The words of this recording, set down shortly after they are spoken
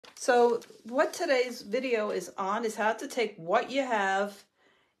So what today's video is on is how to take what you have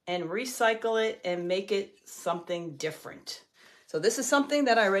and recycle it and make it something different. So this is something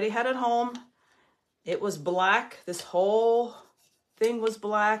that I already had at home. It was black. This whole thing was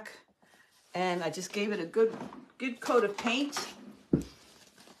black. And I just gave it a good coat of paint.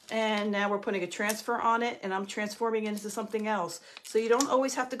 And now we're putting a transfer on it, and I'm transforming it into something else. So you don't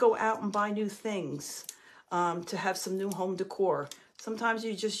always have to go out and buy new things to have some new home decor. Sometimes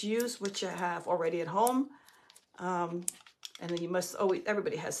you just use what you have already at home. And then you must always,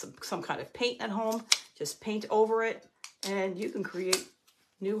 everybody has some kind of paint at home. Just paint over it, and you can create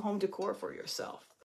new home decor for yourself.